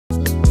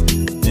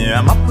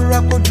na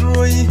mapura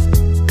kodroi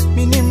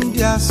minim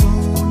dia so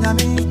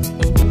nyame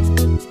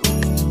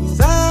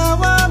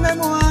zawa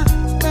memoa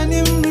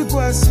menim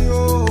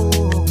requasio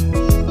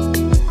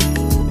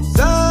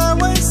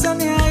zawa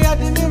sania ya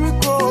de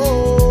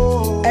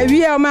miracle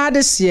ewie o ma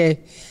de sie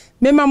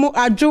mema mu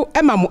adwo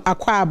ema mu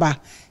akwaba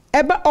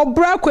ebe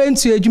Obra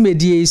Akwantuo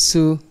adwumedie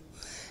so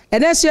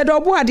eneso de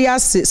obo ade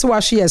ase se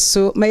wahwe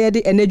so meye de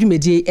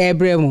enadwumedie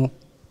ebremu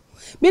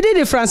me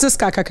de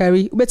Francisca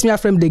Kakari ubetimi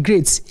afrem the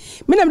great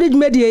me na me de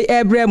dwumedie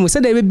ebremu se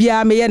de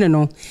bia me ye ne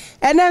no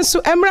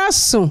enenso emra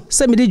so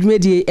se me de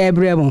dwumedie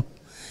ebremu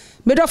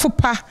me do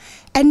fopa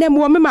enem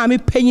wo me ma me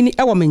panyini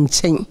e wo me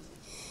nchen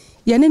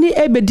ye ne ni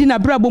ebedi na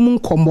brabo mu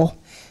nkomo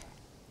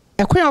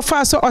ekwan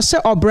afa so ose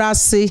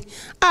obrase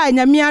a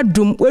nyame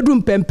adum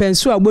wedum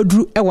pempenso a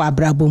boduru e wa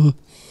abrabom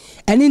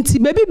eni nti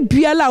bebi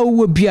biala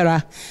owo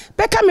biara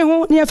beka me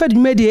ho ne afa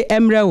dwumedie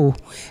emre o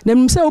na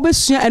mse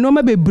obesua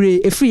enoma bebre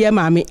efri ye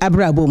maame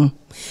abrabom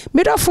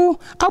medofo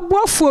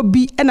aboafo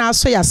bi na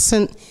aso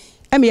yasen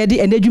eme ye de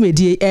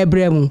enadwumedie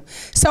ebremu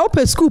sa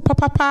ope school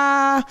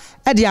papa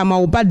e de ama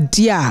oba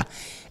dia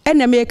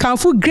ene me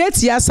kanfo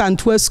great ya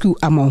santua school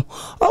amo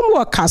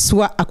omo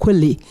kaswa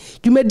akwele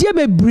dwumedie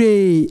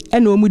bebre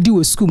ene omudi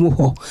wo school mu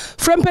ho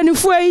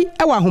frempanifu yi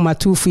e wa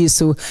homato fi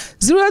so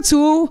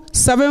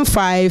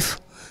 0275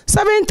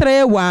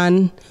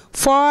 731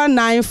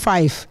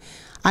 495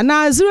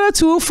 ana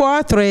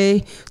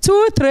 0243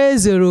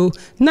 230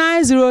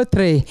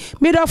 903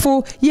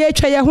 midofo ye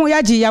twa ye ho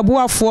yaji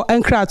yaboafo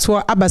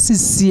enkrato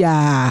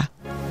abasisia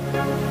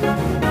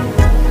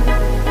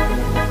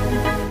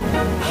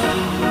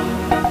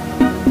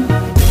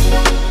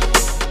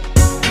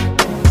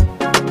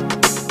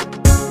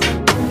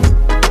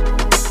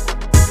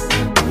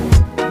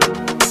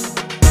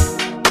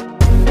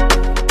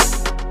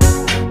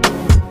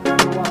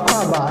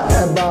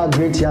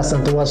Great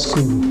Yasantowa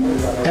School,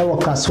 Ewa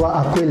Kaswa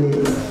Akwele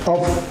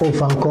off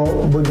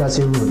Ofanko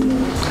Bojasi Road.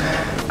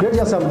 Great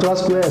Yasantowa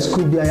School is a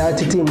school by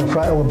ITT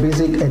Mufra Ewa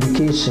Basic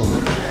Education.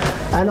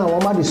 And I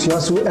want to see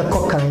us with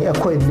Eco Kind,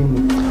 Eco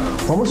Enemy.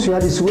 Almost you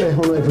had this way,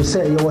 if you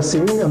say you were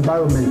serene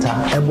environmental,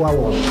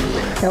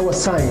 Ewa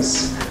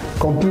Science,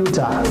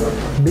 Computer,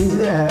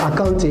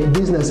 accounting,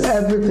 business,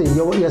 everything.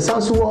 Your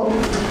son's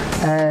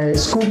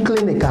school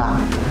clinical.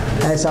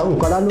 As a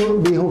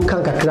Ukolano be who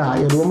can cry,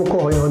 you don't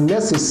call your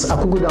nurses,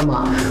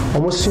 Akugudama,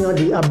 almost soon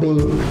the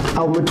Abbey,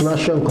 our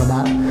multinational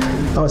Koda.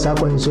 I was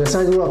going to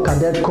assign you a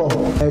cadet corps,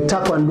 a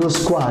taekwondo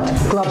squad,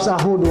 clubs are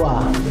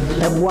Hodua,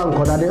 everyone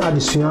Koda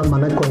addition,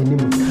 Manako in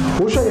him.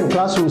 Who show in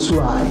classrooms who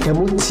are a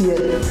mutie,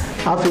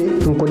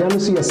 Afi, Unkodano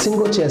see a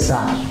single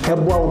chesa,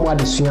 Ebuan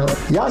addition.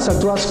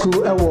 Yasantowa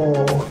School,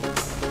 Ewo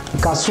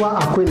Kaswa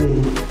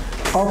Akwele,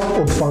 off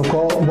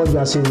Ofanko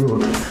Bojasi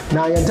Road.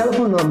 Now, your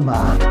telephone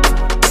number.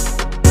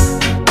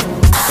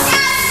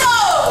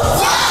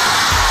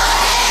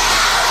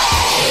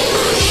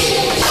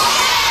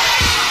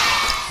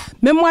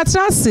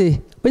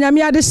 Memwatrase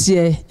onyame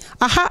adesie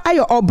aha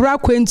ayo Obra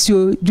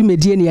Akwantuo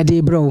dwumedie ne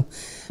yade bro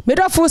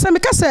medofo se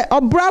mekase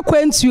Obra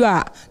Akwantuo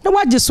a na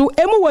wagye so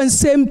emu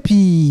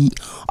wonsempi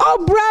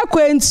Obra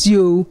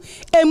Akwantuo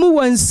emu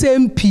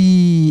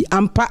wonsempi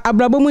ampa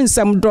abrabom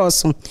nsam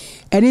doso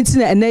eni nti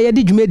na ene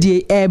yade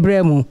dwumedie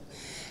ebremu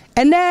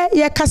ene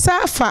ye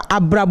kasa fa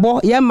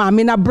abrabo ye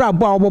maame na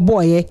brabo a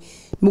oboboye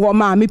me wo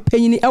maame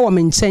panyini e wo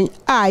menchen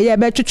a ye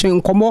be twetwe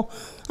nkomo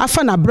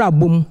afa na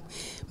brabom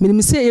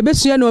minim se ye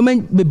besua na o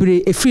man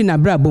bebre efri na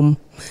brabom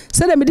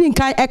se da medi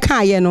nkan e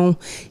kan ye no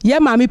ye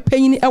maame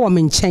panyini e wo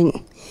menchen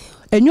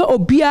enyo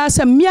obia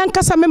se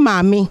miankasa me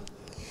maame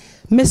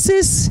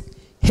Mrs.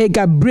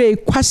 Hagar Blay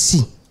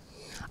kwasi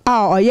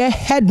a oye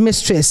head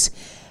mistress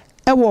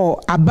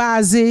ewo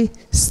Abeadze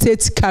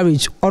state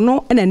carriage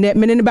ono ene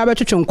menene ba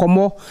betwetwe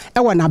nkomo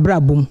ewo na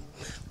brabom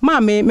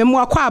maame memo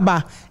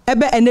akwaba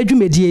ebe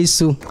enadwumedie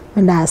so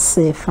na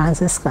se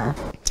Francisca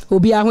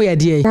obia ho ye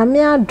de na me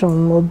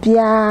adom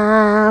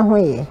obia ho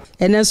ye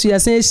enenso ya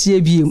san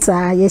ehie biem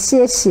sa ye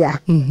hie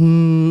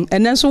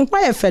enenso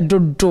kwa ye fe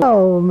dodo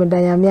oh me da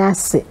ya me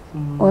ase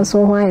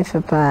onso ho ye fe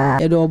pa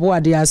ye do obo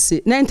ade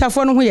ase na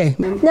ntafo no ho ye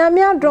na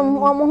me adom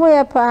omo ho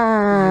ye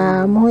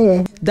pa mo ho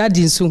ye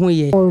daddy nso ho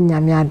ye oh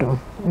nya me adom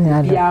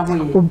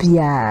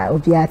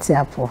obia ti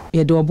apo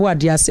ye do obo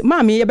ade ase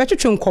maami ye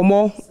betwetwe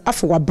nkomo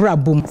afo wa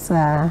brabom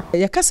sa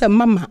ye kasa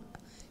mama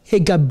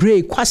Hagar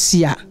Blay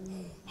kwasi a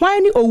why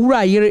ni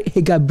owura yire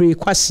Hagar Blay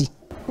kwasi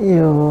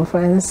yo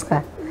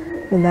Francisca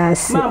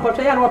that's ma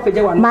poto ya no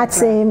peje wa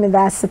Mate me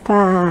that's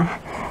pa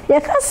ye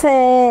kasa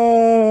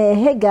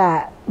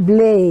Hagar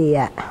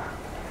Blay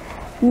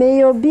me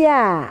yo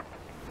bia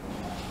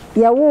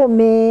ya wo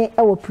me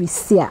e wo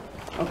Prisia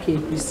okay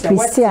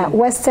Prisia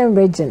Western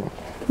region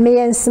me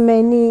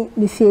yensmani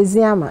mi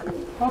fieziama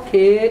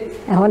okay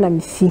e ho na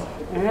mi fi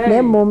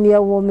na mom ye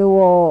wo me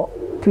wo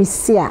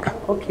Prisia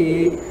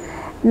okay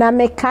na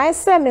me kai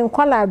se me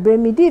nkwala bre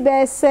mi di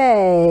be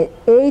se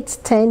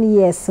 8-10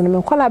 years na me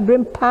nkwala bre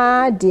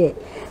pa de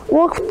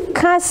wo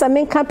ka sa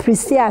me ka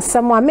Prisia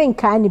samo me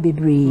nka ni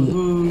bebre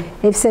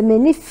if se me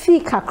ni fi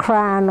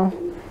kakra no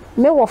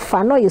me wo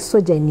fa no ye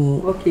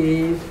sojani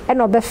okay e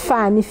no be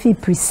fa me fi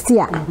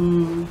pristia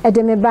e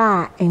de me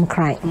ba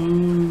enkran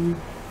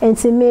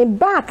enti me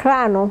ba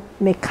kra no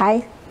me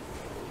kai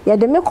ye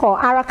de me call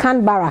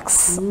Arakan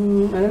Barracks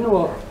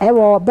e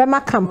wo Bema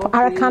Camp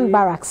Arakan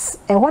Barracks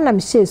e wona me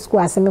share school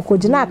ase me ko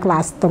gina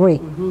class 3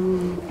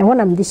 e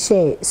wona me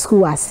share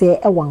school ase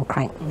e won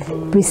kran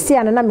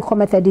pristia na me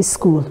committed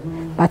school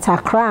but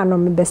akra no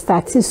me be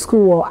start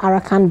school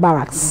Arakan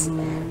Barracks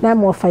na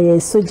mo fa ye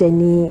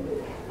sojani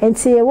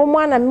enti e wo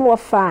mo na me wo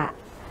fa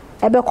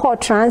e be call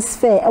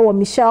transfer e wo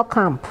Michelle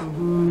Camp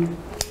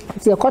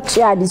the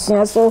Kotia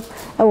addition so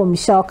I was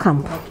Michelle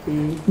Camp.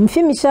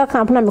 Okay. Michelle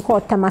Camp na me call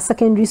Tama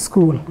Secondary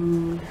School.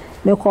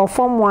 Me call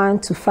Form 1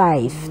 to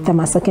 5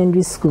 Tama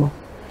Secondary School.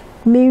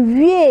 Me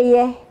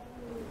wie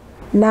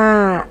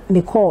na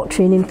me call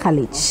Training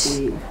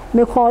College.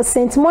 Me call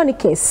St.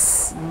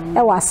 Monica's.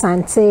 I was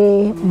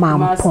Asante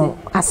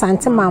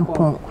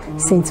Mampong.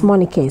 St.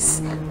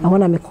 Monica's. I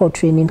wanna me call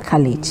Training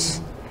College.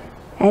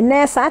 And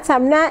next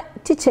time na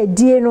teacher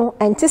no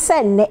enti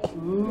se ne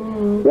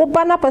wo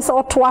ba na pese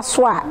otoa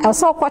so a e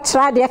so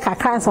kwotira de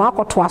kakra nsa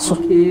wakotoa so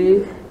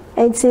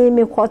enti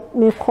me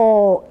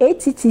ko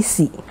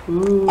ATTC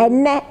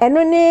enne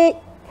eno ne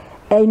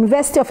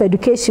University of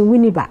Education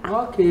Winneba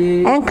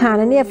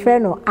enkan ne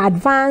friend no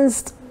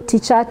Advanced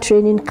Teacher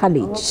Training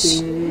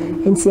College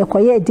enti e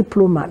koye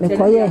diploma me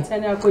koye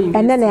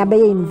enne na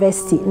abaye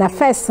university na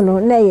first no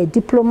na ye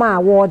diploma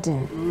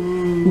awarding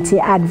enti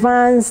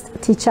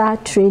Advanced Teacher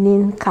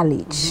Training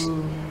College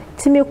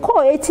me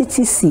call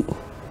ATTC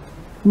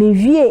me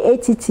vie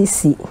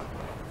ATTC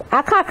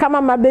aka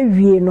mama be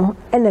wie no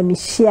na me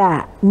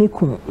hia me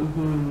kun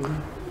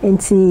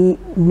enti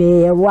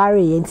me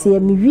worry enti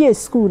me wie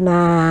school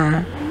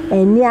na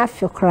eni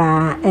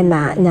afekra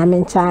na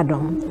nyamencha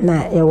dom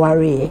na e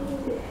worry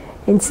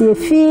enti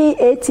fi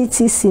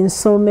ATTC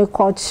nso me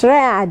call kire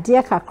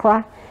ade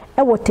kakra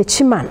e wo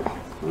techiman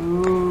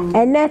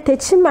ene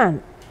techiman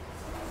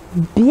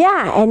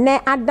bia ene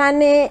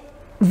adane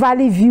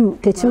Valley View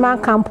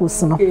Techiman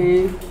Campus no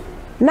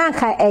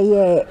nanka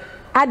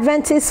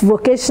Adventist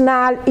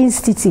Vocational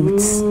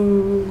Institute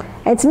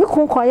enti me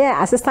kun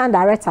koye assistant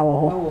director wo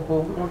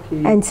ho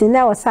enti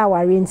na wo sa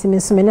ware enti me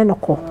so me ne no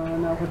ko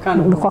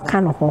me ko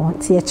ka no ho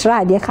ti e kira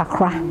ade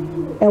kakra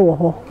e wo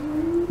ho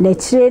na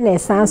kire na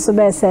san so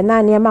be se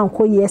na ne ma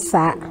nko ye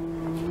sa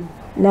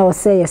na wo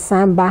se ye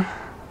samba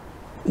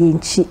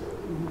yenchi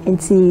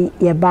enti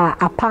ye ba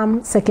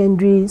Apam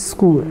Secondary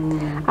School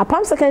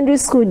Apam Secondary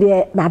School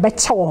de ma be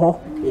chewo ho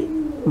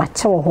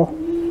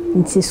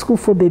nti school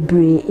for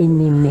bebre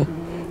enime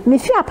me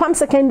fi Apam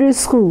Secondary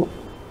School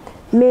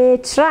me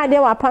try de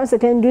Apam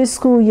Secondary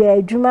School ye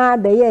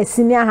adwuma be ye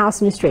senior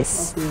house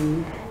mistress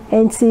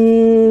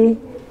enti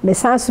me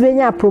sanso be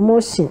nya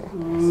promotion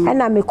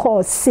and me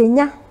call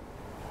senior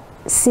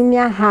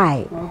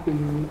high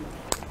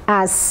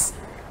as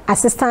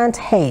assistant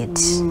head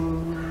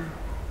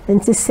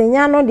nti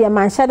senya no de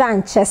manchada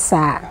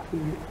anchesa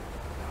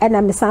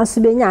ena mesanso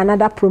benya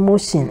another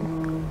promotion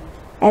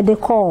e de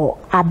call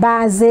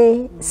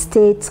Abeadze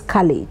State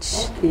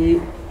College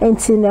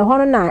nti ne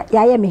hono na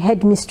yaye me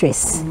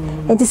headmistress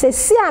nti se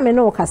si ame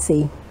no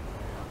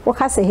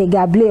wokase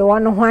Hagar Blay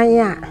wono hwan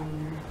a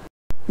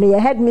me ye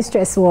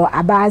headmistress wo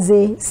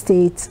Abeadze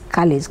State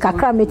College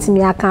kakra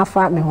metimi aka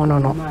fa me hono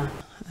no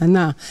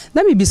na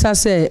me bisa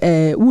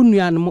se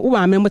wunua no wo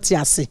ma me moti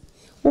ase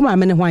wo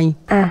maame ne hwan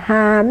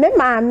me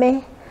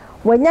maame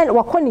wonya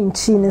wakoni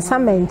nchi ne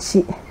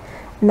samanchi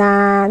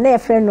na e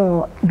friend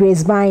no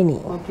Grace Biny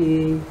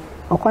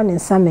wakoni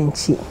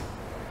samanchi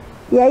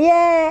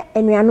ye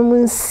enuanom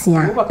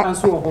nsia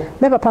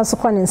me papa so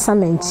kwani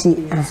samanchi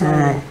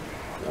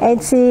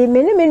enti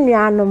me ne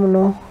nuanom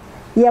no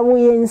ye wo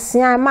ye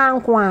nsia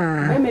manko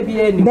a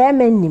be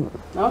manim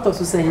na to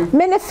so say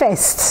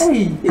manifest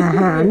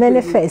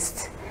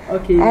manifest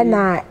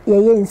na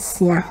ye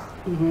nsia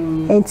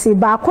enti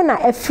ba ko na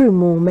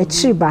afrimu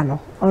mechiriba no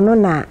ono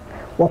na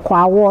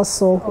wokwawo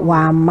so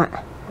wa ma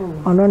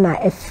ono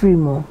na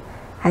afrimu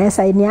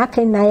ayesa ni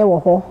akan na ye wo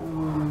ho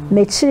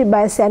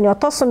mechiriba se ani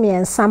otoso me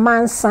ensa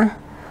mansa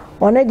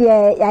ono de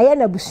yaye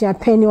na busua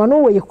pani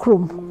ono wo ye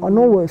krom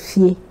ono wo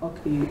afie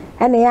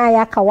ene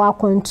ya ka wa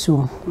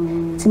Akwantuo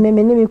ti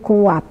memeni mi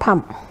kun wa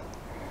pam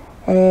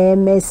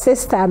me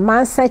sister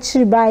mansa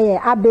chiriba ye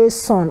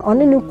abeson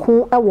ono ni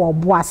kun e wo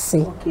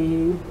boase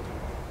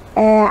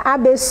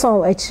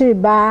Abeson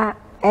echiriba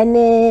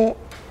ene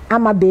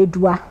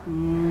amabedua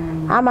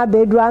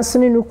nso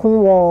ne nukun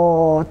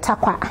wo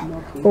takwa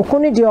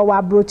okunu de wo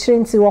abrochire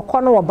nti wo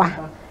kono wo ba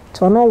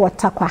to no wo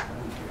takwa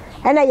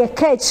ena ye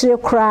ka echire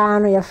kura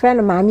no ye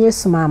friend maami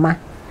esumama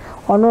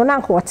ono na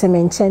nko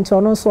woteme nche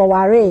ono nso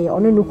ware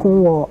ono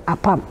nukun wo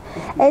Apam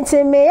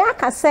enti me ya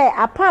ka say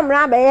Apam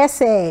ra be ye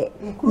say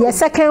ye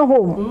second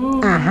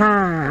home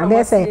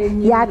be say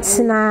ya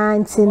tina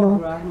nti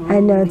no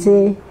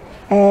enote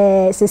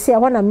sese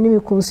ahona mnimi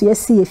kunsu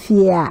yesi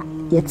yefie a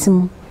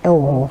yetim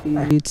ewo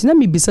tina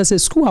mi bisa se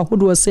school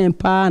ahodo sen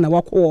pa na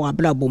wakọ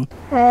ablabom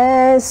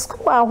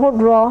school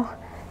ahodo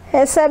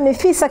Say me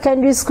fi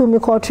secondary school me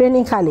call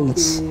training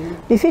college.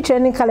 Me fi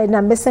training college na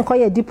me sen call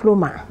your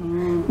diploma.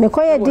 Me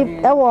call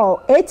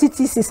your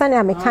ATTC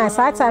sani me kan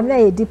sa time na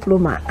your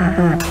diploma.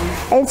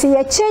 And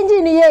you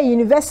changing your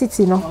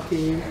university no.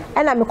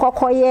 And I me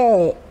call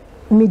your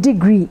me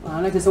degree.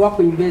 Like say work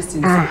for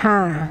university.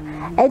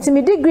 And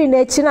me degree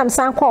na chi na me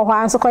san call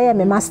ho so call your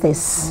me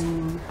masters.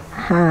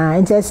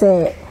 And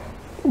say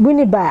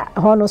Winiba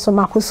hono so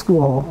mako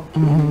school.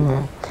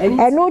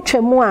 And no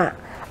twemu a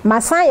my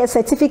science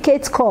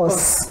certificate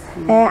course,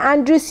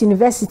 Andrews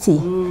University,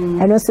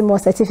 and also more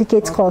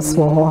certificate course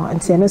for her,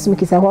 and so also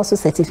make it also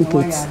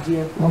certificate.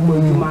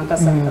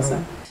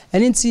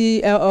 And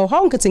into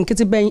how can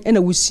get ben and a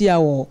wusia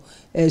or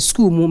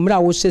school, mumra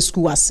was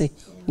school ase,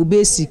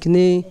 basic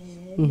ne.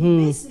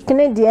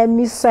 Canadian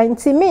Miss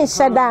me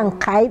shadan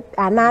kai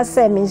and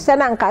answer me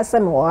shadan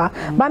casamore,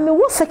 but me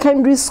was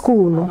secondary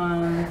school.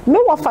 Me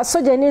was for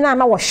sojourning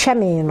and I was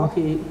shaman.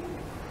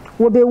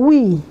 Wobe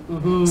we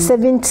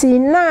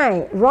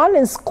 79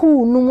 rolling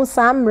school no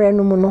samre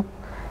no no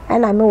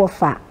and I know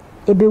fa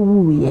ebe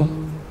wu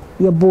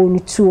ye boni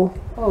tuo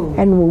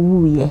and wo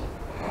wu ye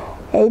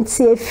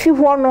enti efi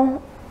ho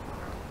no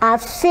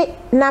afi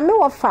na me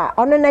wo fa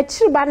ono na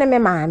chiriba na me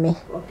maame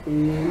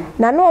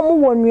na no mo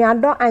wo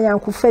nuado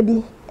anyankofa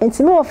bi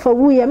enti me wo fa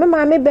wu ye me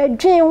maame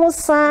bedwen ho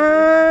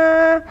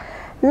saa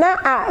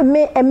na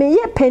me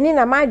ye pani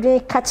na madwen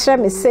ka kire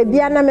me se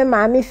bia na me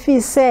maame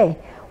fi se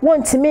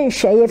want me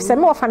hwe if se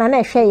me ofa na na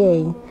hwe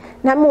ye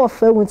na me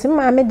ofa wonti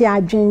ma me de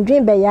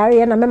adwendwen be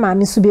yare na me ma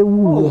me so be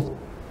wu ye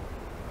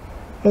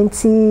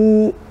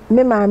enti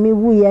me ma me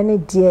wu ye ne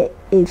de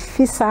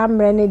efi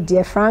samre ne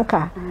de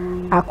franka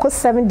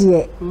akosem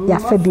de ya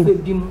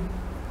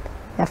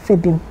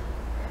fabim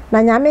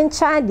na nyame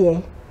ncha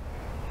de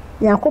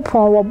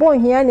yakopon wo bo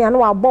hia ne na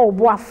wa bo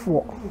obo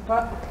afo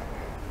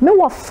me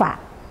wo fa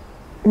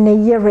ne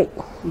yere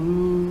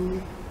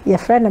ye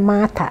friend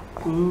mata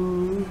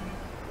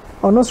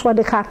ono so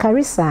de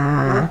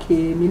kakarisa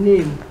okay my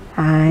name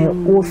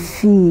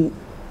ofi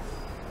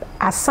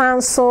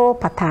asanso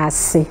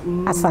patase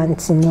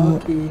asantini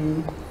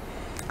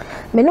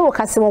me no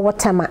kase wo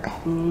wotama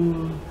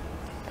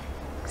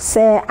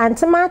se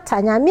antema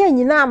tanya me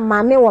anyina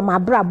amame wo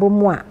mabrabo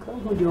mu a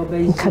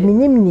nka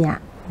minim nia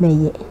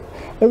meye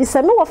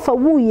ebisa me wo fa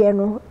wuye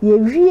no ye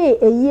wie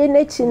eye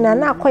nachi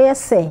na akoye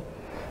se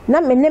na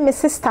me ne me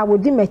sister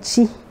wodi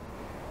machi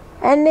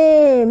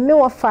ene me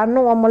wofa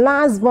no wo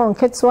last born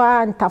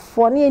ketwa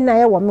ntafo ne na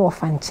ye wo me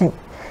wofa nchen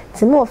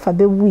ti me wofa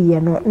be wuye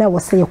no na wo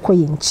se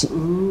yekoye nchi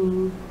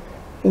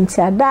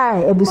nti ada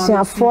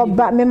ebusuafo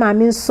ba me ma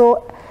me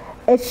nso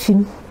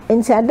afim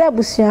nti ada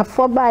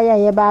ebusuafo ba ya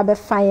ye ba be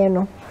faye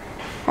no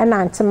na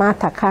antema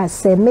ataka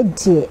se me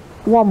die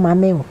wo ma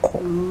me nko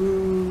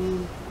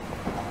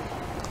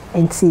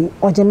nti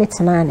oje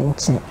metena na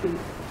nchen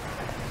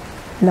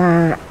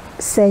na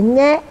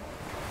senye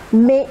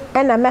me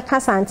ena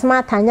meka santema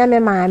atanya me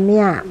maame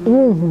a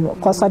wuhu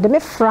koso de me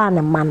fra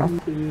ne ma no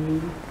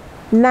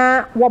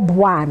na wo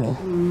boa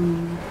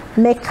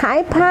me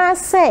kai pa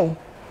say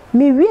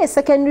me wie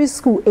secondary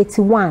school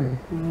 81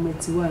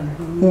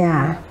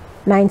 yeah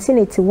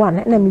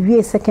 1981 na me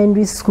wie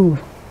secondary school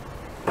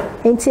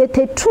enti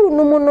etetu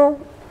no mu no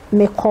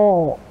me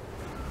call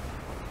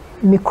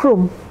me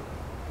krom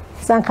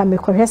sanka me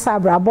ko hwesa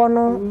abrabo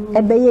no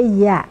ebeye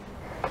yi a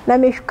na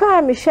me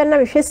hwa me hwe na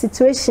me hwe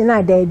situation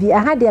na da bi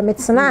aha de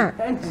metena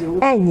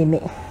enyi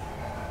me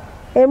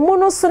emu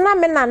no so na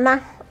me nana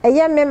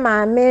eye me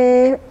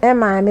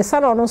maame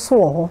sano no so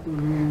ho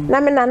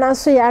na me nana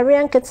so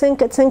yare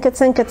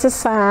nketen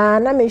sa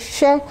na me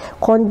hwe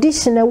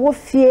condition e wo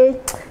fie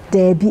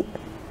da bi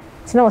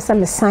tina wasa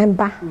me sign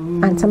ba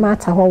antama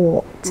ata ho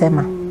wo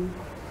tema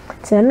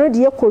tina no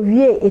de ko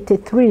wie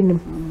 83 nim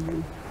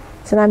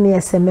tina me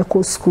ese me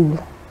ko school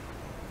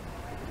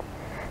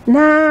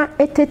na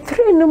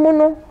 83 numu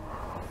no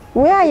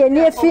we aye ni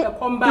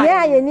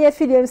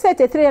efi dem say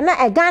 83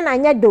 na e Ghana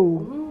nya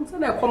do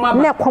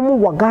na komo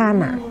wo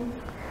Ghana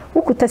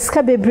ukuta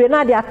sika bebre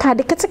na de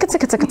atade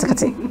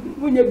kete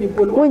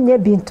unya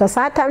bi nto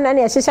sa tam na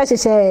ne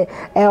hyehyehye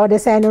o de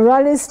say no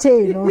rolling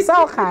stay no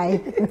so high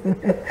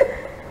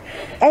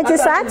and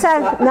it's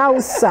time now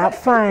so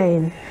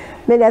fine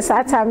me the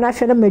time na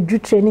hwe na madu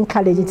training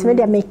college it me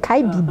de me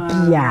kai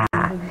bibia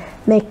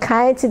me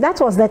kai that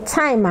was the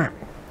time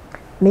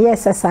me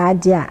yes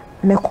asadia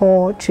me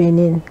call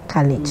training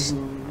college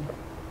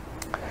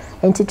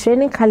enti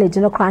training college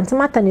no kwanta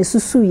mata ne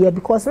susu ye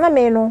because na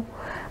me no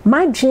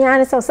my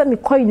dream say me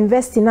call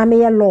university na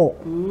me law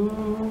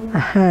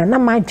na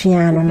my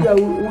dream no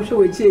wo hwe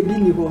we che bi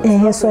ni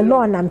ho so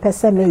law na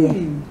mpese me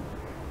ye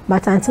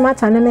but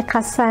antimata na me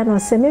kasa no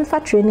say me fa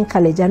training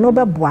college no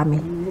be boa me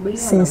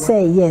since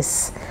say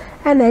yes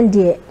and then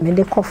de me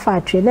de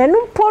kofa training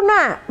no mpo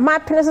na ma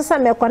pene so say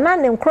me kwa na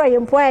ne nkro ye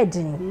mpo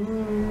adin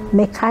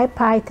me kai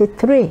pa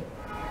 83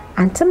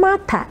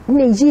 antimata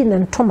na yi ne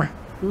ntoma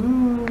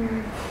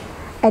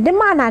ede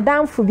ma na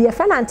danfo bi e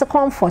fa na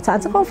anti-comfort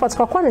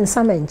kokọ ne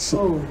nsamanchi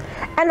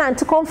and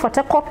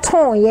anti-comfort ko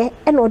ton ye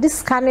e na odi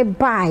ska ne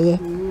baaye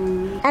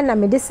and na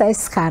me de sai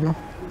ska no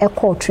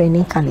call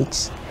training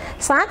college.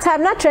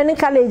 Time na training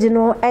college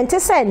no ente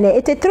say na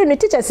 83 no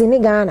teachers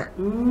in Ghana.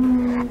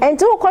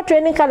 Ente wo call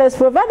training college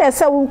provider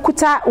say wo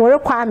kuta wo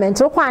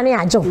requirement wo kwa ne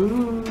ajo.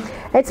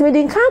 Enti me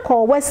din kan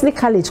call Wesley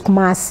College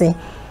Kumasi.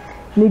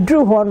 Me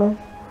drew ho no.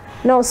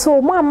 Na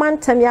so mo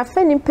amantam ya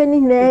fa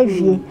nimpani na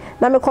awie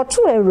na me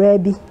koto awra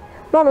bi.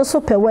 Na no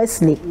so pe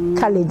Wesley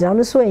College na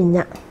no so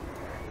enya.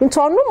 Nti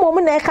onu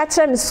mom na e ka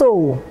kire me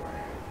so.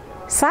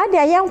 Sa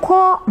dia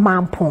yenko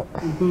mampo.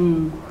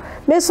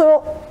 Me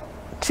so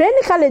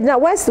training college na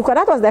Wesley,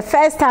 that was the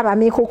first time I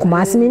make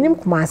Kumasi, minim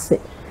Kumasi.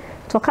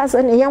 To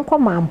kaso ne yenko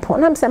mampo.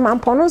 Na me se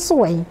mampo no so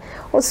wen.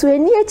 O so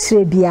eni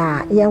akire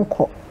bia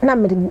yenko. Na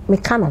me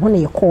ka no ho na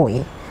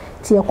yekoye.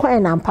 Ti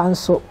yekoye na mpa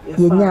so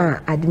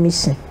yenya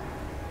admission.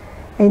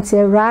 Enti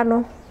era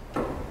no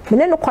me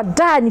ne no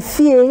koda ne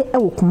fie e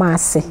wo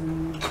Kumasi.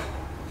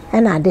 E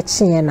na ade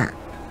kye na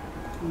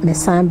me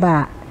san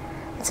ba.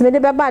 Ti me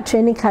de baba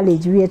training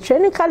college. We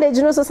training college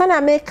no so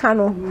sana me ka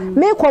no.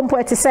 Me kompo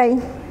ete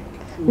say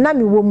na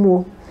mi wo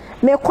mu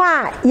me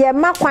kwa ye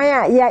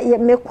makwan ya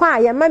me kwa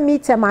ye ma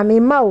meter ma me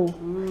ma o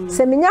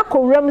se me nya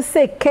kowram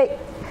se ke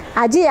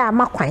age ya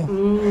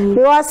makwan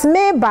because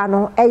me ba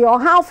no e yo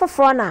ha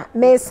foforo na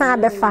me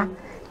san befa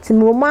ti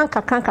me wo man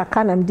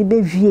kakran na me de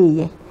be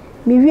wie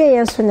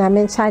ye nso nya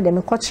me ncha de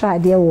me kotra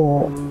de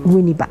wo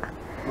winiba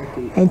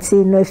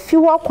enti no afi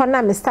wo kwa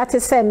na me start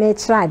say me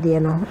kira de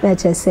no na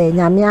che say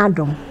nya me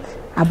adom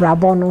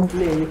abrabọ no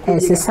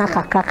sesa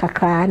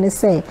kakra ne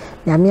se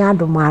nyame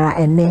adomara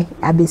ene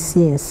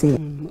abesiense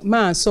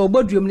ma so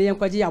oboduom ne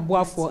yankwaje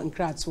aboafo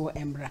nkrato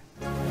embra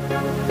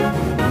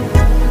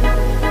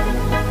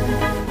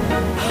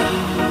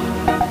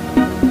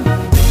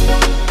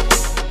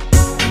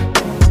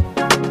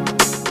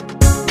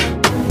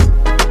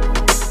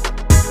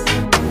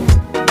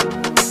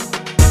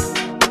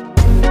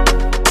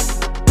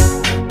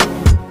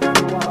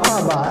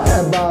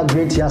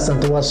Great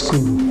Yasantowa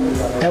School,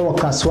 Ewa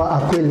Kaswa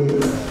Akwele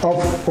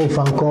of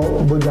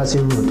Ofanko Bojasi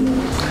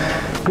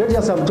Road. Great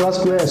Yasantowa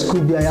School is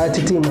school be a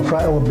team of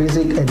our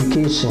basic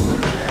education.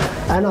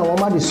 And our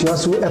mother is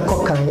also a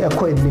cock and a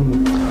coin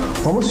name.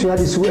 Almost you had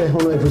this way,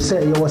 if you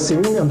say you were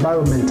serene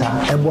environmental,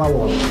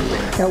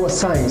 our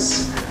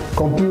science,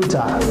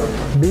 computer,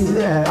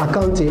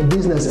 accounting,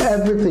 business,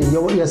 everything.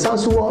 Your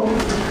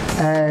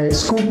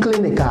school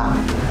clinical.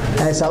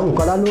 As a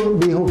Ukalano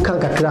be who can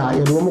cry,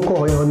 you know,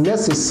 call your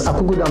nurses,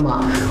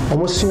 Akugudama,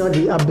 almost soon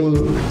the Abbey,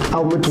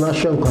 our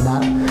multinational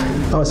Koda.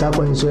 I was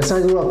going to a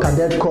science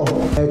cadet corps,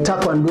 a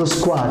taekwondo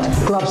squad,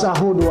 clubs are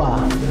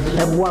Hodua,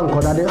 everyone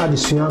Koda, the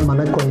additional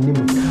Manako in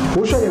him.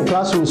 Who show in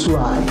classrooms who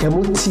are a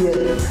mutie,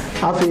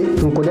 Afi,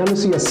 Nkodano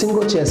see a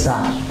single chesa,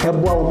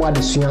 everyone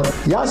additional.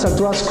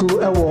 Yasantowa School,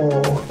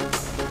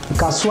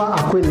 Kaswa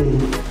Akwele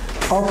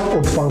of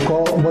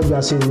Ofanko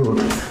Bojasi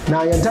Road.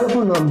 Now, your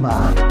telephone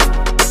number.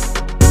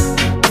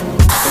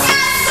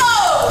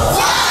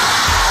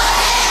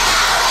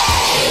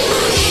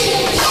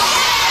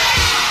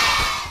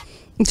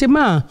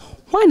 Ntima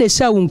why na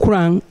sha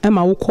wunkuran e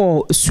ma wo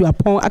call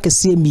suapon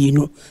akese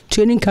mienu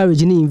training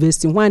college ni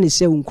university why na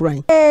sha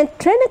wunkuran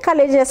training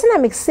college yes na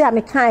me say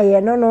me kan ye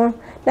no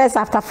that's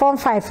after form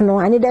 5 no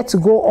I needed to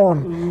go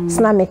on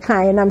so me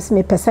kan na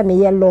me pese me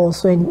ye law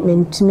so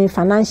me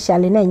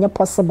financially na enye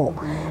possible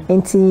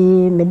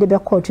enti me de be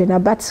call trainer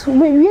but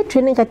we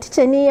training ka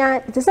teacher ni ya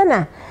it is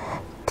na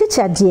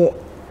teacher de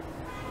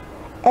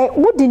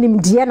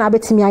wodinim de na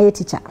betimi aye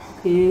teacher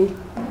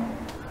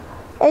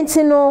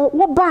enti no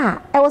wo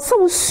ba e wo se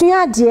wo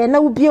sua de na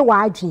wo bie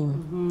wa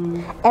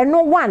adwin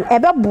eno one e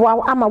be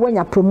boa ama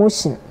wanya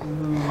promotion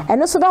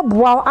eno so be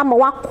boa ama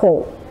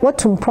wakọ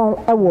wotumpon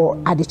e wo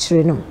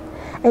adekire no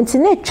enti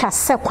na twa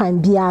se kwan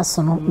bia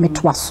so no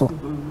metwa so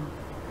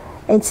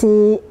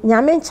enti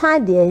nyame ncha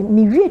de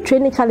mi wie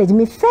training college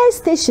mi first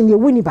station ye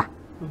wuniba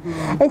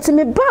enti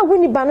me ba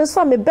wuniba no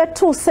so me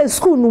beto se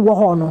school no wo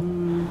ho no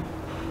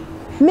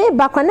me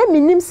ba kwa na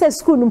minim se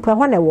school no mpa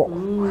ho na wo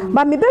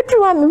ba me betu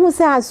wa me hu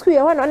se ha school ye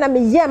ho na me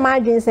ye ma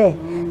adwen se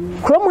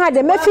krom ha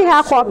de me fi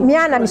ha ko me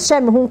ana me hye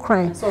me hu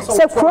kran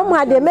se krom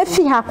ha de me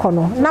fi ha ko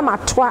no na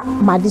matoa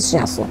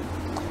madisua so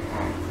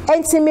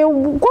enti me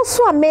go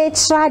so a me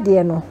kira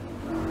de no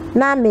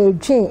na me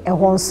dwen e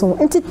ho so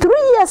enti 3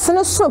 years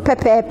no so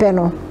pepepe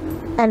no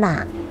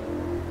na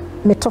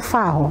me to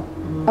fa ho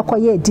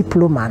akoye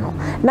diploma no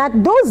na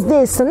those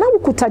days na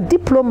wukuta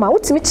diploma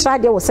utimi kira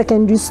de wo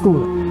secondary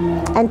school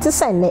enti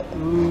sene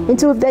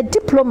into the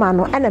diploma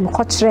no and am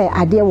kochre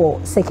ade wo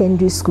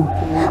secondary school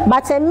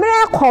but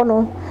emre ko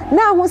no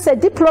na hu se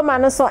diploma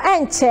no so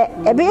enche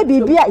ebe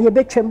bibia ye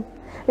betwem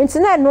enti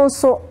na no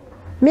so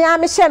me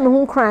am hye me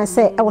hu kran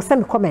se e wo se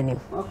me komanim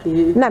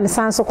okay na me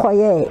san so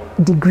koye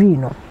degree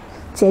no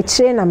ti e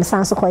kire na me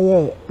san so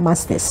koye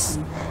masters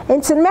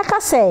enti me ka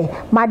se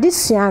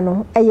madisua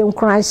no e ye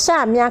nkran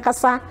hye me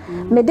akasa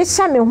me de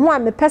hye me hu a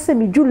me pese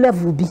me du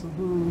level bi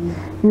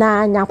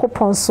na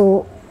nyakopon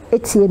so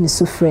etie mi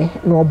sufre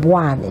na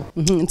oboa me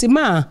nti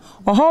ma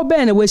oho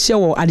be na we hye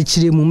wo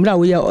adekire mu mra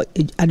wo ye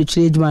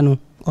adekire adwuma no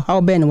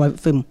how ben wa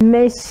fam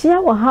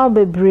mehia wo how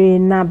bebre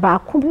na ba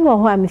ko bi wo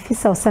ho a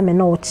mefisa wo se me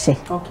na wo che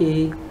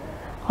okay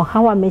o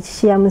how a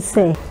mehia me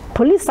say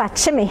police a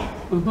che me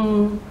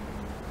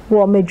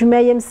wo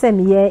madwuma yem se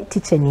me ye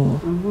teacher ni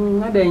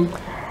adan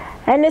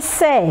ene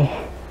say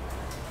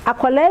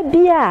akola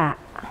bia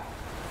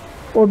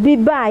obi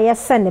ba ye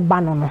se ne ba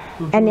no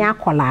ene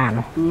akola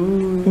no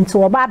nti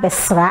wo ba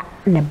besra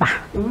ne ba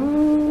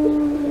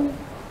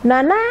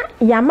nana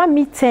yama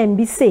mi tem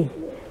bi say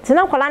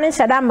tina akola ne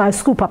shada ma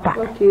school papa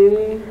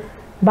okay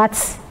but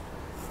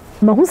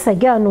mahu sa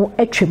girl no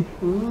atwem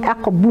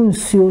akobu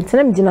nsuo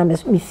tina me dina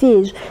me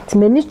fie ti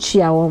mani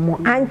tua wo mo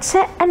anche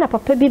ena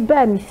papa bi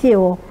ba me fie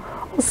wo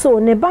so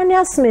ne ba ne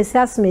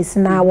asmesi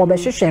na wo be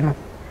hwehwe no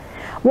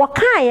wo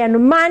kaaye no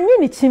manye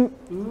ne tim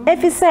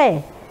efi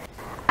say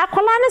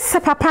akola ne se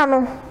papa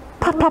no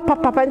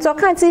papa nto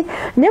kanti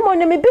ne mo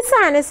ne me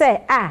bisa ne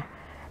say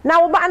na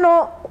wo ba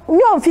no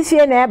nyo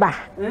mfifie na eba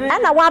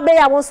ana wa be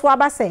ya wo so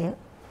aba say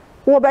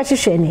wo be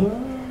hwehwe ni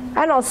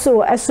ana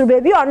so esuru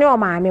bebi one o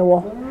maame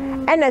wo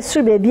ana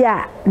esuru bebi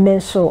a me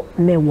so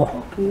me wo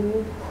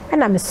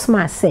ana me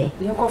sma say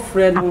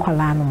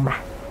akola no mba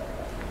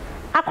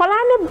akola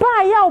ne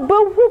ba ya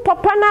obewu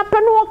papa na pa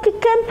no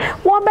kikem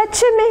wo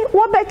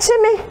be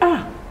chimi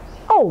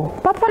oh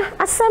papa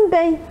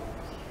asemben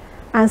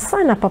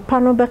ansa na papa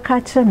no be ka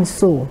kire me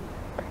so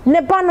ne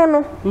ba no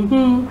na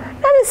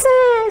me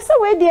say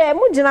we dey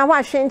mu gina ho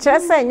ahwe nkire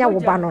say nya wo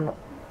ba no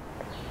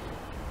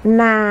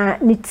na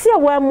ni tie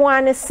wa mu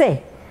ane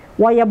say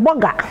wo ye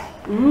boga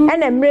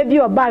ena mre bi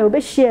oba obe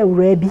hia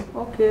awura bi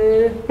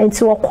okay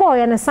enti wo call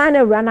ye na san na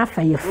awura na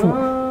fa ye fu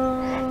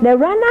na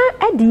rana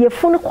edi ye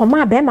fu no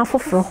koma be ma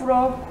foforo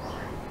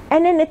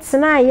ene ne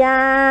tena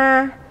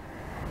ya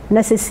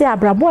na sesi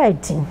abrabo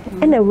edi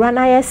ena awura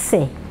na ye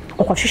say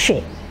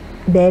okohwehwe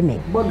be me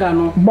boga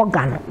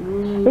no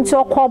enti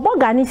okọ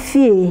boga ne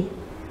fie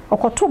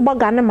okoto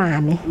boga ne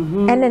maame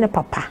ene ne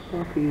papa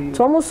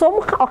to mo so mo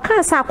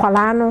okan sa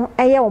akwala no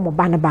eye wo mo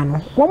ba no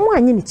wo mo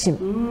anyi ne chim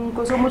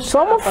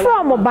so mo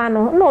fro mo ba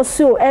no no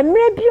so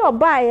emre bi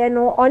oba ye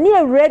no oni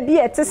awura bi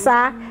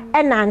etesa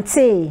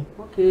enante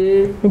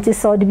okay nti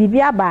so de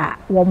bibia ba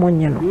wo mo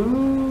nye no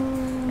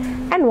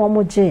ene wo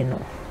mo je no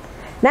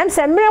na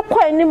mse mre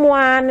kwa animu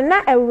an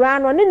na awura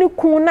no ne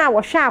kun na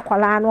wo hwe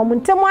akwala no mo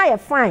ntemu aye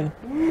fine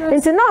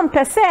nti no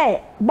mpese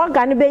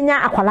boga ne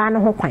benya akwala no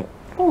ho kwan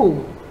oh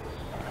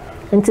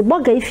nti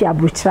boga ifi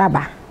abruchira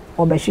ba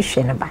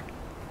obehwehwe ne ba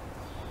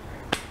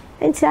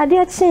nti ade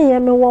a chin ye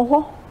me wo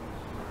ho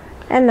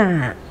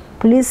ena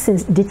police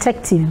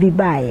detective bi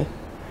bae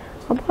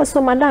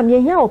oboso madam ye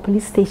hia o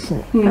police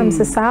station am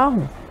se sa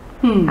ho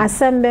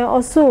asembe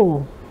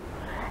oso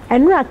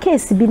enura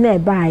case bi na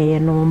bae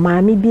no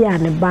maami bi a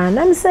ne ba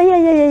na am se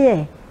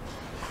ye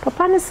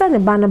papa ne se ne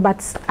ba no but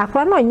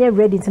akwa no nye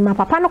ready nti ma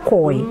papa no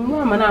koi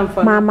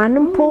mama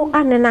no mpo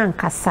ane na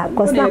nkasa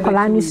cause na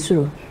kola ni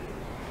suru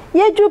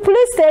ye ju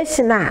police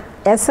station a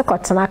ese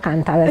kotena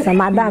kanta say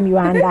madam you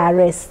are under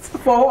arrest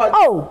for what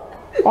oh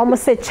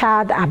almost say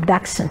child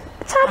abduction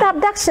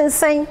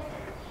saying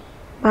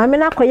mama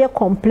na koye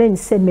complain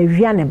say me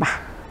wia ne ba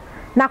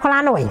na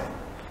kola no we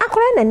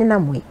akola na ni na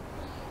moy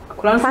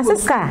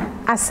Francisca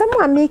asem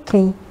a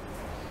making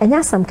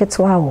enya sam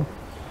ketwa wo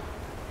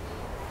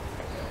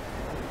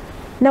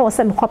na wo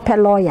se me kopɛ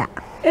lawyer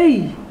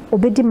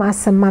obedi ma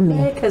asem ma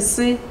me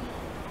kese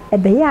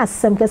ebe ya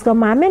asem kesko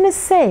maame ne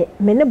se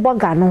me ne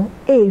boga no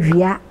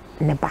ewia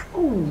ne ba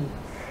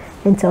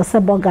enti o se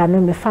boga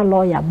no me fa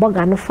lawyer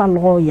boga no fa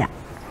lawyer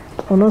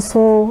ono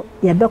so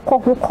ye be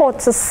kɔ ho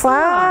court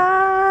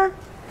sa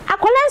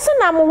akola nso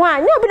na mo wa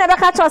nye obi na be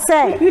ka cho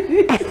se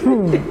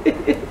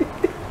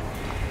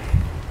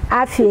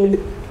afi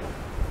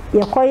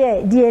ye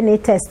koye DNA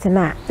test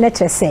na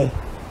che se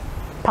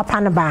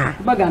papa ne ba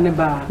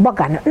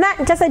boga no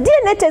na che se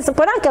DNA test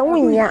po na kan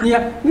wunya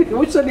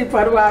wo so ni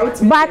parwa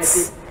but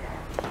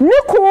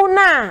niku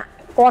na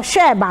o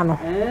hwe ba no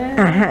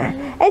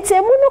enti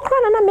emu no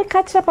kra na me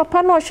ka kire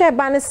papa na o hwe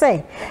ba ne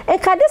say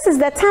eka this is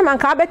the time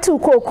anka abetu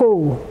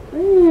koko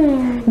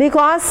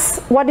because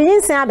what the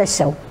yin say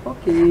abehyew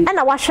okay and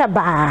wa hwe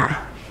ba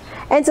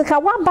enti ka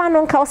wa ba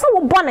no nka o se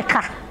wo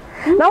boneka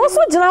na wo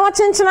so gina wa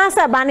chenchena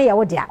say ba ne ye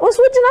wo dia wo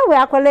so gina we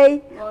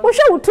akolei wo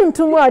hwe wo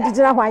tuntum wa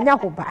gina ho anya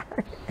ho ba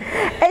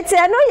enti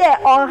eno ye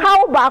on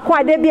how ba ko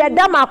ade bia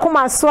da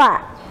makoma so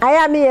a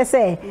aya me ye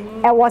say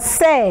e was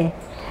say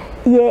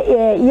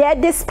yeah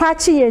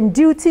dispatching and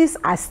duties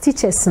as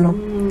teachers no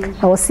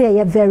I will say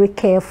you're very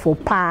careful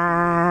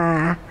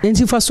pa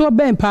enti faso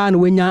ben pa na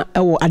wenya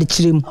ewo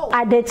adekirem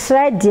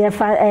adekire de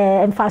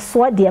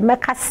faso de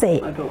meka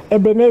say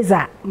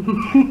Ebenezer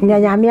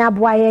nyanyame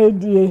aboa ye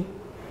die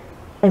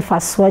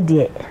faso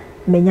de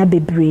menya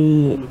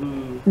bebre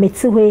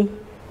metiwe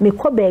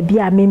mekɔ baabi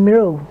a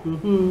memreo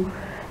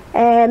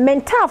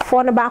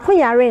mentafo no ba ko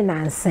yare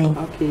nansen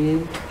okay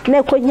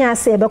na konya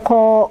say be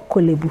kɔ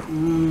kolebu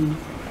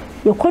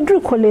ye kodru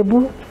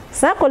kolebu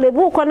sa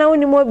kolebu ko na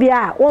woni mo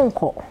bia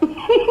wonko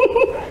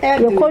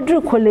ye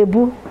kodru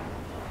kolebu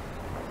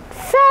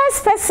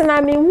first person I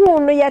mean hu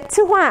no ye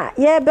ti ho a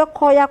ye be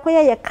ko ya ko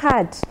ye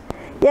card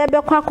ye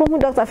be kwa ko hu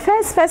doctor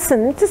first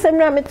person nti se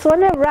nwa me to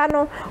na wura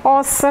no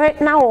o sere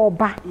na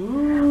oba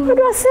we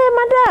do say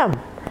madam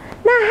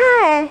na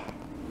hi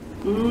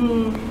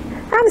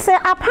I'm say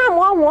apam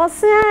one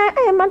say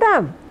hey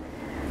madam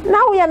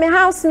now we are my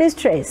house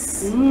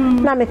mistress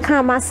na me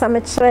come asa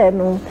me kire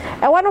no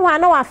e wono wa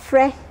na wa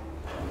frɛ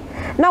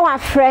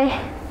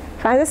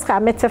Francisca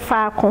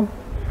metefa ko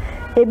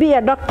ebi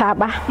a doctor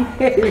ba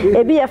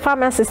ebi a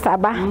pharmacist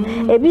ba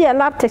ebi a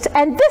lab tech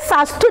and these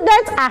are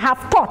students I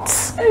have taught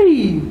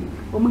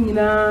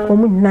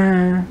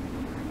omuna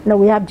na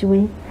we have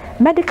doing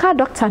medical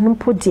doctor no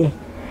podie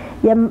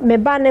ye me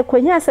ba na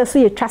kwanya aseso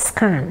ye twa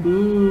scan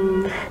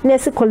na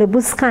esi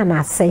kolebu scan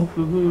ase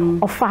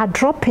of a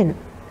dropping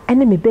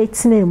ene me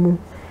betina mu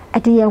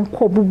ade ye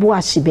nko bubu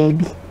ahye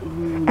baabi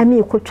ame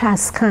ye kotwa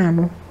scan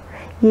no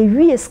ye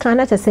wie scan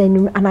na tese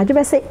nim anaje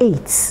be say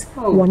 8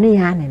 woni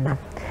ya ne na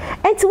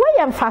enti we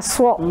ye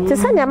mfaso te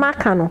sanya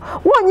maka no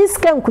wonyi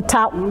scan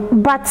kuta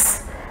but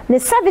ne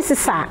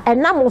services a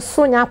enam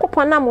so nya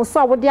akopon nam so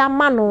a wo de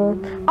ama no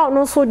a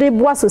no so de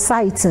boa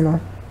society no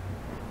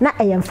na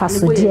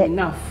eyemfaso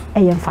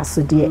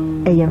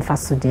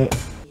de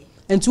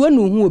enti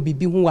wanu hu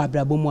obibi hu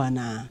abrabomu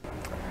ana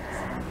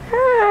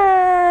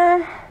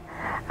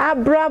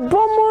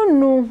abrabomu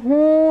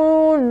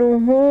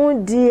nuhu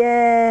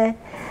de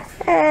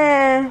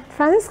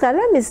Francisca,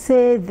 let me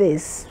say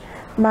this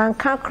man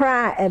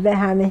kakra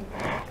ebehame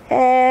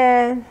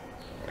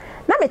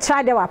na me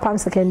try there Wapam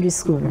secondary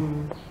school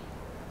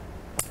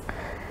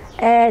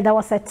there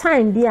was a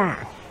time there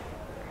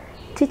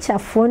teacher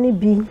phone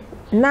bi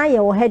na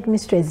your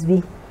headmistress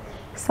bi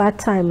that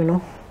time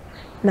no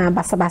na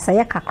basa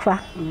ye kakra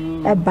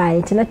e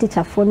bai tina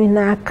teacher phone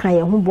na aka ye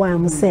ho bo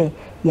am say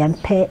ye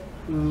mpe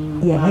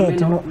ye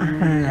head no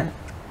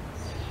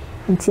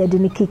nti ade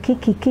ni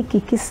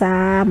kiki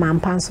saa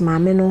mampanso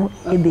maame no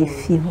ebe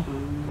fi ho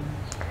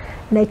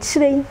na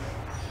chire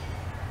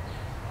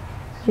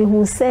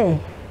hu say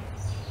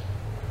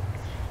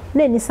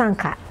na ni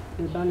sanka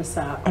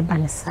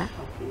ebanisa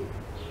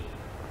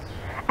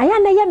aya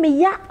na ye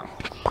me ya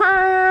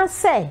pa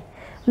say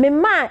me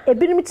ma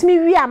ebinim timi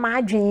wi ama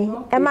adwen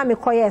e ma me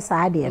koye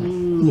saa de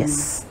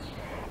yes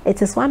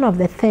it is one of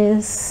the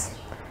things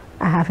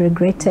I have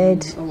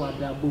regretted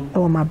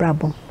my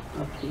brabo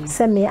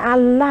say me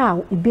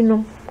allow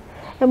ibinum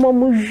e mo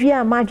mu wi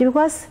ama adwen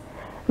because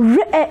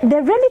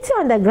the reality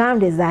on the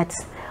ground is that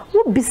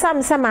wo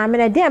bisam say ma me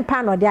na de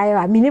empa no de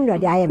aye minim no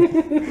de aye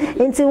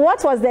into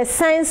what was the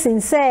sense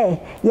in say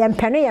ye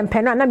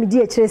mpeno na me di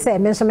akire say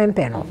me nso me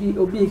mpeno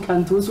obi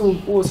kan to so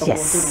wo support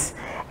yes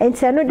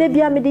enti no de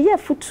bia me de ye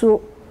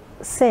futuo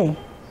say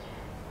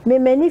me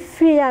mani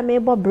free a me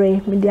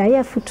bobre me de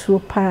aye futuo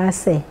pa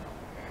say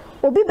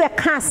obi be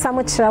ka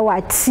asam kire wa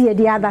tie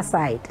the other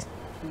side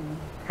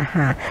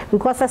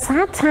because at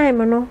that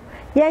time no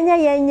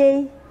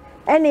yenye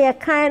ene ye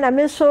kan na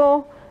me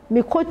so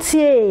me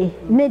kotie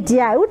ne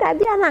dia wo da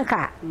bia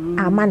nanka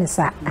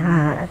amanisa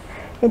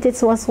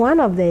it was one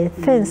of the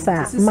things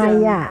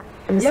Maya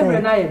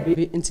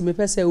nti me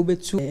pese wo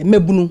betu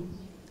mebunu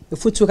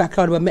efutu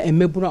kakra do me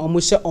mebunu a omo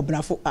hye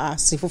obrafo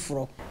ase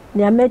foforo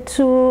ne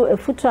ametu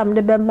efutu am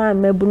de be ma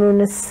mebunu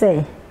ne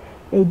se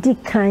edi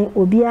kan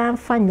obi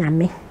amfa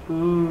nyame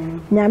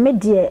nyame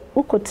de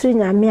ukotiri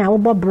nyame a wo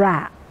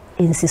bobra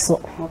ensiso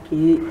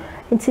okay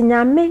nti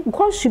nyame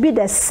God should be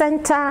the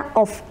center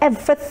of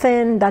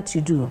everything that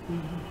you do.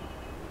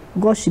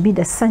 God should be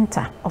the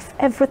center of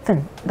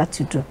everything that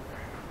you do.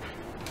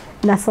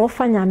 Na so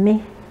fa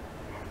nyame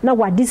na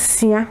wade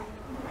sua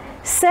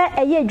se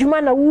eye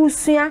adwuma na wo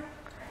sua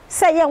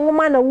se ye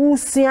nwoma na wo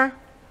sua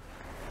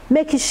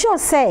make sure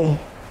say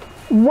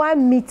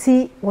one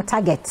meet what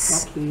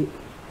targets okay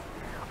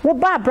wo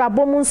ba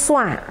brabom nso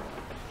a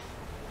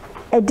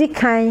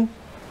edikan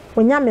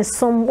onyame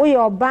som wo ye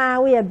oba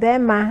wo ye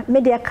bema me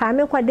de ka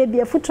me kwade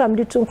bia futuam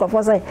de tu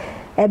nkofo say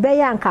ebe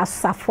ya nka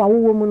safo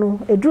wo mu no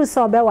eduru se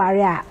obe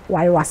ware a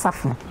ware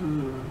wasafo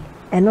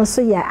eno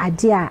so ye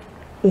ade a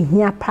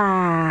ehia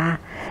pa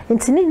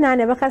ntini na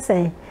ne beka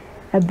say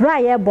ebra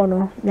ye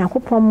bono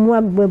yakopom mu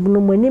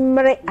ababunu mani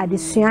mmere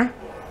adesua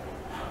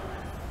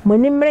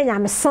mani mmere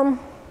nyame som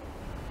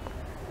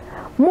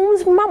mu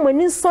ma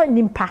mani so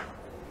nimpa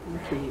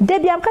de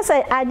bia beka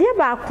say ade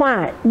ba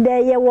kwa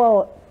de ye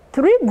wo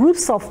 3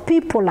 groups of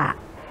people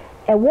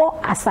e wo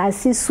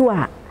asasi so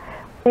a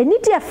eni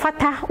de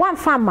fata wan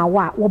fa ma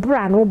wa wo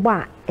bra no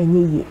ba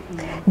enye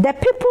the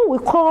people we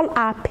call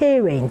our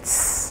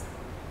parents,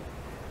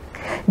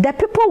 the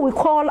people we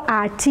call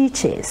our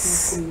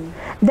teachers,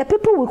 the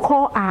people we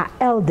call our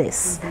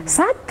elders.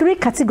 So 3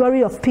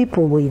 category of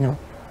people we know.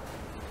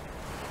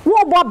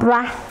 Wo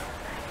bobra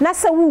na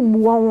se wo mu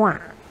won a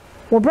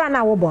wo bra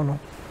na wo bono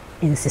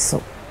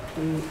insiso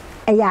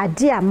a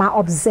idea ma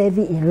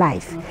observing in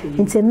life.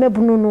 Into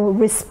mebunu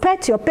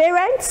respect your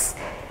parents,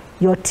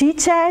 your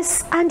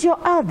teachers, and your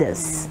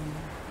elders.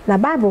 Na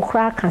Bible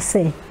cry can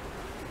say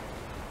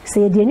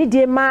de ni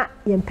de ma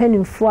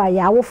yempanimfo a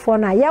yawofo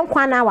na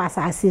yenkwa na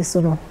wasase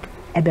so no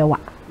ebewa.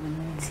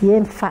 Ti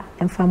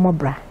yemfa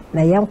mobra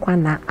na yenkwa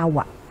na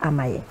awa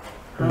amaye.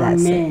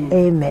 That's it.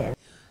 Amen.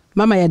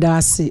 Mama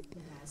yadasi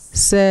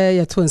say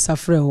ya to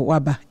nsafre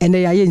waba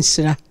ene ya ye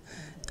nhyira.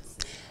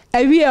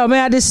 Awie o me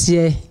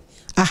adese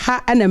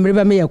aha ana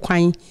mreba me ye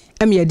kwan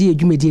am ye de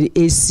adwumadi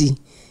AC.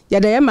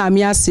 Yada ya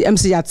maami ase am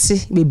se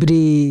yate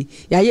bebre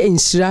ya ye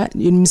nhyira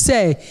nim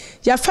se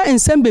ya fa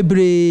nsem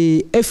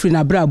bebre afri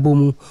na brabo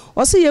mu.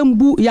 O se ye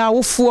mbu ya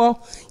awofo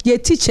ye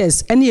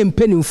teachers ene ye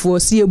mpanimfo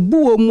se ye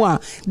buo mu a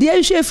de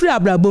ehwe afri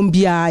abrabo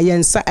bia ye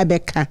nsa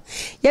ebeka.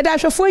 Yada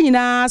ahwefo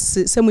nyina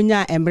se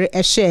munya emre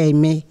ehwe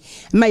me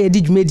ma ye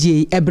di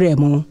dwumadi ebre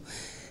mu.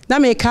 Na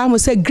me ka mo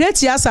se Great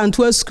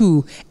Yasantua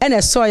School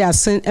ene so ya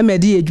sen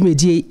emedi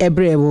adwumadi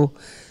ebre wo.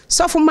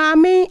 So for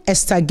maami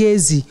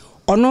Estagezi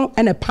ono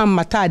ene pam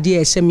matade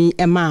e hyemi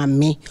e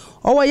maami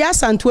owo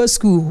Yasantua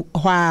School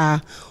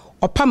hwa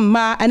opam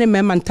ma ene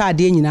mema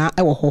ntade nyina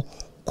e wo ho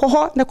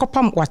koho ne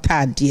kopam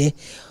watade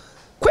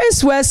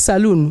Queen's West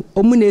Saloon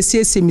omu na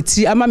esiesie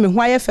mitri ama me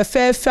ho aye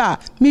fefefe a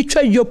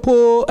mitwa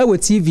yopo e wo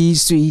TV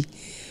sui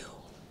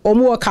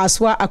omu wo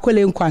kaswa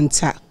akwele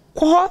nkwanta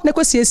koho ne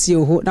kosiesie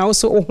ho na wo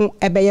so ho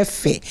ebeye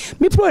fe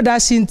mi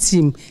production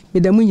team me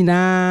da mu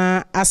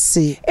nyina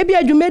ase ebi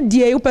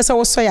adwumadie wo pese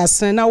wo so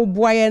yasen na wo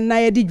boaye na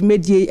ye di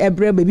dwumadie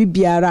ebre ba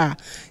bibiara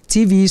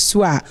TV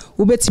so a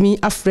wo betimi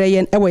afre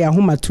yen e wo ya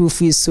homa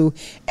trofi so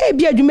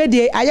ebi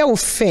adwumadie aye wo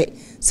fe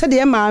se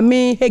de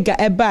maame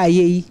hega eba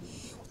aye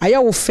aye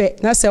wo fe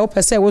na se wo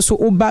pese wo so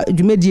oba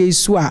dwumadie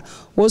so a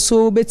wo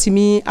so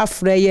betimi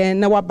afre yen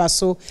na waba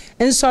so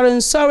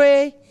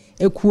nsore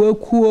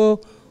ekuo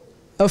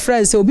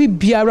friends obi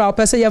biara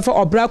opese ye for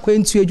Obra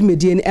Akwantuo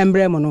adwumadi ni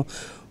embrem no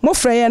mo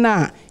freye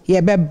na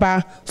ye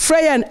beba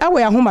freye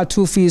awe ahoma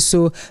tofi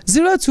so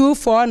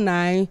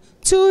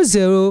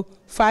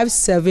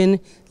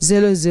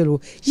 0249205700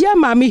 ya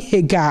mami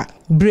Hagar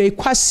Blay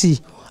kwasi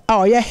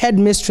a ye head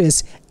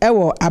mistress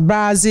ewo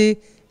Abeadze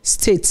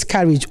state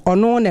carriage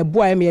ono na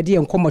boy me de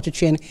enkomo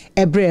twetwe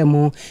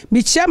ebrem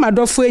mi chia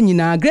madofo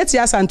anyina Great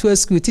Yasantua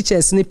School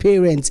teachers ni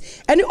parents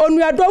any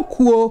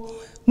onuadokuo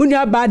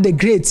Munya bad the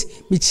great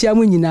michia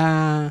mu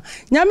nyina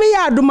nyame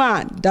ya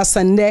adoma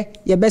dasande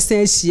ye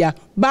besen ahia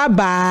bye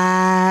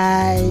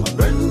bye